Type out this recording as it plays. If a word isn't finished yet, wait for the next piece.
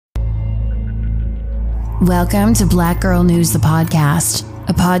Welcome to Black Girl News, the podcast,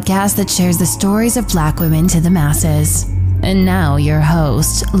 a podcast that shares the stories of Black women to the masses. And now your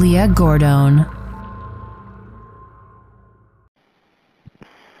host, Leah Gordon.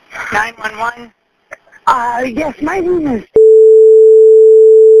 911. Yes, my name is...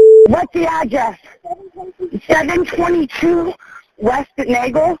 What's the address? 722 West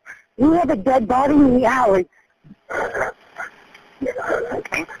Nagel. We have a dead body in the alley.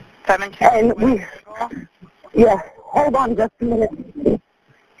 Okay. 722. And we... Yeah, hold on just a minute. Is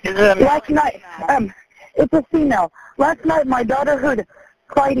it a male? Last night, it's a female. Last night my daughter heard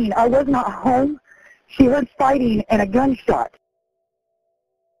fighting. I was not home. She heard fighting and a gunshot.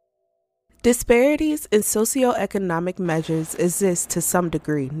 Disparities in socioeconomic measures exist to some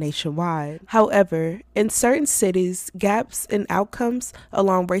degree nationwide. However, in certain cities, gaps in outcomes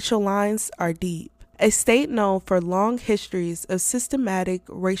along racial lines are deep. A state known for long histories of systematic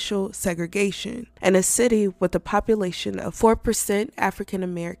racial segregation, and a city with a population of 4% African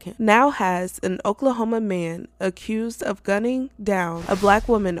American, now has an Oklahoma man accused of gunning down a Black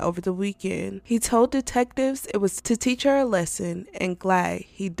woman over the weekend. He told detectives it was to teach her a lesson and glad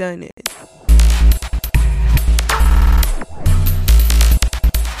he done it.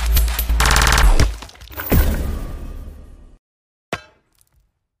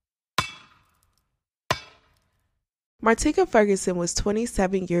 Martika Ferguson was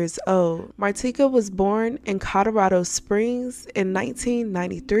 27 years old. Martika was born in Colorado Springs in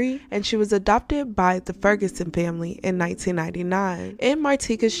 1993, and she was adopted by the Ferguson family in 1999. In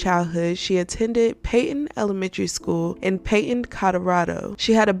Martika's childhood, she attended Peyton Elementary School in Peyton, Colorado.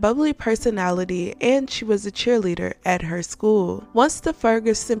 She had a bubbly personality, and she was a cheerleader at her school. Once the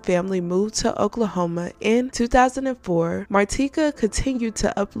Ferguson family moved to Oklahoma in 2004, Martika continued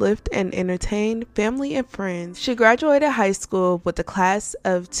to uplift and entertain family and friends. She graduated high school with the class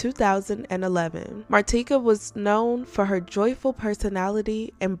of 2011. Martika was known for her joyful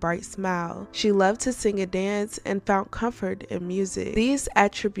personality and bright smile. She loved to sing and dance and found comfort in music. These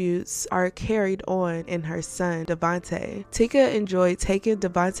attributes are carried on in her son, Devontae. Tika enjoyed taking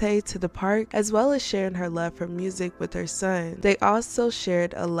Devontae to the park as well as sharing her love for music with her son. They also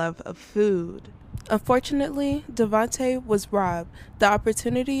shared a love of food. Unfortunately, Devontae was robbed the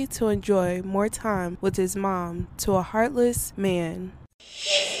opportunity to enjoy more time with his mom to a heartless man.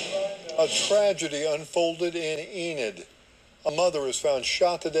 A tragedy unfolded in Enid. A mother was found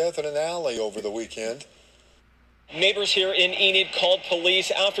shot to death in an alley over the weekend. Neighbors here in Enid called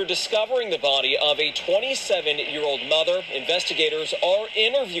police after discovering the body of a 27-year-old mother. Investigators are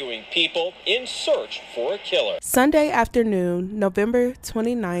interviewing people in search for a killer. Sunday afternoon, November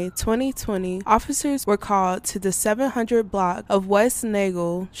 29, 2020, officers were called to the 700 block of West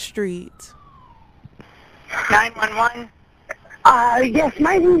Nagel Street. 911. Yes,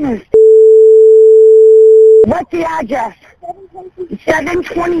 my name is... What's the address?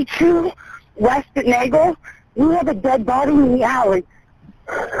 722 West Nagel. We have a dead body in the alley.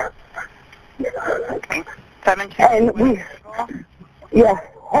 Okay. 722. And we... Yeah,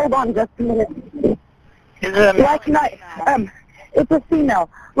 hold on just a minute. Is it a male? Last night, it's a female.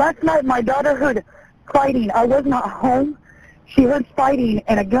 Last night my daughter heard fighting. I was not home. She heard fighting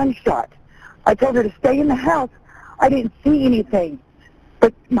and a gunshot. I told her to stay in the house. I didn't see anything.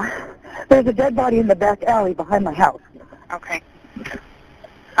 But there's a dead body in the back alley behind my house. Okay.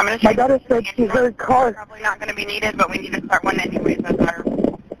 I'm gonna My daughter said she heard cars. Probably not going to be needed, but we need to start one anyways. That's our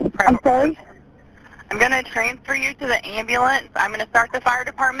I'm sorry? I'm going to transfer you to the ambulance. I'm going to start the fire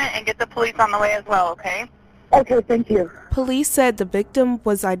department and get the police on the way as well, okay? Okay, thank you. Police said the victim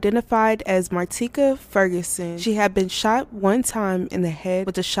was identified as Martika Ferguson. She had been shot one time in the head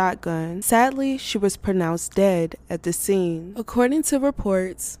with a shotgun. Sadly, she was pronounced dead at the scene. According to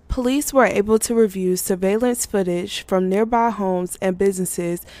reports, police were able to review surveillance footage from nearby homes and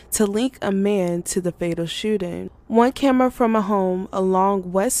businesses to link a man to the fatal shooting. One camera from a home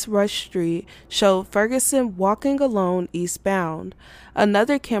along West Rush Street showed Ferguson walking alone eastbound.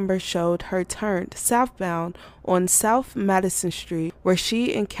 Another camera showed her turned southbound on South Madison Street, where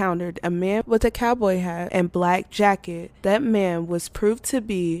she encountered a man with a cowboy hat and black jacket. That man was proved to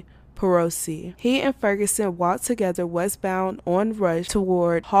be Perosi. He and Ferguson walked together westbound on Rush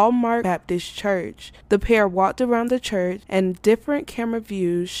toward Hallmark Baptist Church. The pair walked around the church, and different camera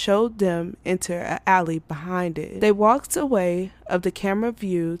views showed them enter an alley behind it. They walked away of the camera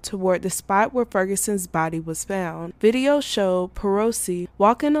view toward the spot where Ferguson's body was found. Video showed Perosi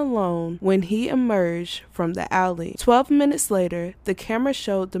walking alone when he emerged from the alley. 12 minutes later, the camera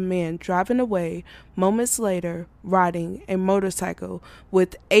showed the man driving away, moments later riding a motorcycle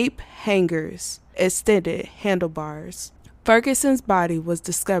with ape hangers, extended handlebars. Ferguson's body was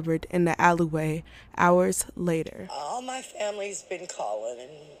discovered in the alleyway hours later. All my family's been calling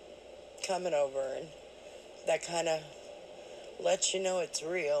and coming over, and that kind of lets you know it's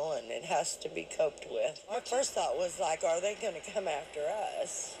real and it has to be coped with. My first thought was like, are they going to come after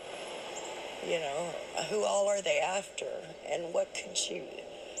us? You know, who all are they after? And what could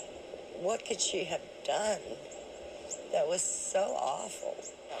she have done that was so awful?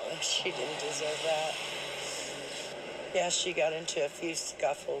 She didn't deserve that. Yeah, she got into a few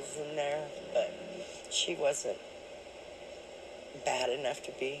scuffles in there, but she wasn't bad enough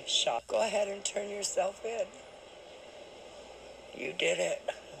to be shot. Go ahead and turn yourself in. You did it.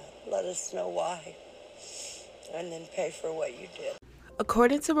 Let us know why. And then pay for what you did.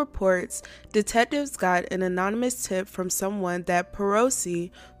 According to reports, detectives got an anonymous tip from someone that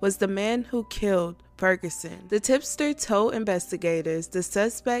Perosi was the man who killed Ferguson. The tipster told investigators the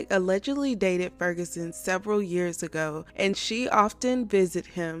suspect allegedly dated Ferguson several years ago, and she often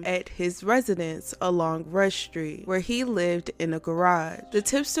visited him at his residence along Rush Street, where he lived in a garage. The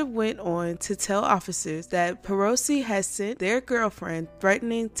tipster went on to tell officers that Perosi had sent their girlfriend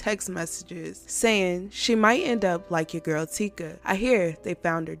threatening text messages saying she might end up like your girl Tika. I hear they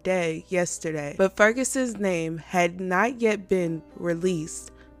found her dead yesterday, but Ferguson's name had not yet been released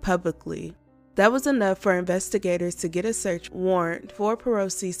publicly. That was enough for investigators to get a search warrant for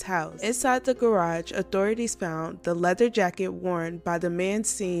Perosi's house. Inside the garage, authorities found the leather jacket worn by the man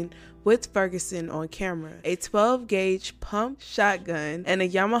seen with Ferguson on camera, a 12-gauge pump shotgun, and a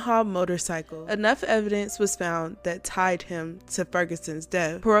Yamaha motorcycle. Enough evidence was found that tied him to Ferguson's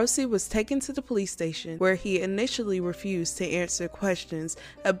death. Perosi was taken to the police station, where he initially refused to answer questions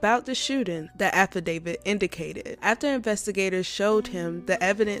about the shooting, the affidavit indicated. After investigators showed him the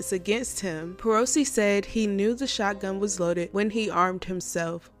evidence against him, Perosi said he knew the shotgun was loaded when he armed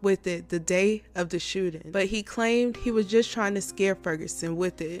himself with it the day of the shooting, but he claimed he was just trying to scare Ferguson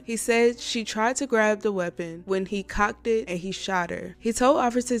with it. He said she tried to grab the weapon when he cocked it and he shot her. He told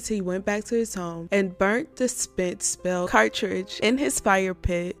officers he went back to his home and burnt the spent spell cartridge in his fire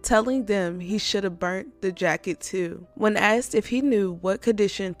pit, telling them he should have burnt the jacket too. When asked if he knew what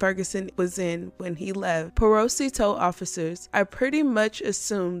condition Ferguson was in when he left, Perosi told officers, "I pretty much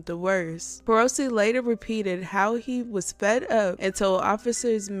assumed the worst." Perosi later repeated how he was fed up and told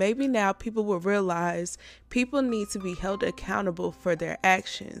officers maybe now people will realize people need to be held accountable for their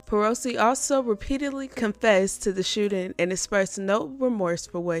actions. Perosi also repeatedly confessed to the shooting and expressed no remorse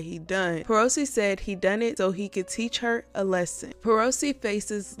for what he'd done. Perosi said he'd done it so he could teach her a lesson. Perosi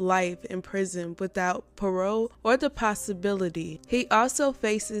faces life in prison without parole or the possibility. He also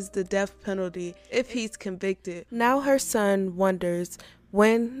faces the death penalty if he's convicted. Now her son wonders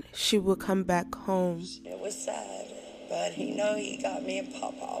when she will come back home. It was sad, but he got me a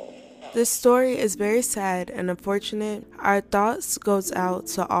pawpaw. This story is very sad and unfortunate. Our thoughts goes out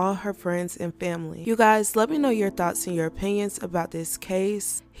to all her friends and family. You guys, let me know your thoughts and your opinions about this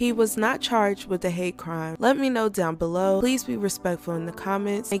case. He was not charged with a hate crime. Let me know down below. Please be respectful in the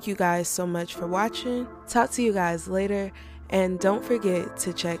comments. Thank you guys so much for watching. Talk to you guys later, and don't forget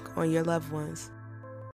to check on your loved ones.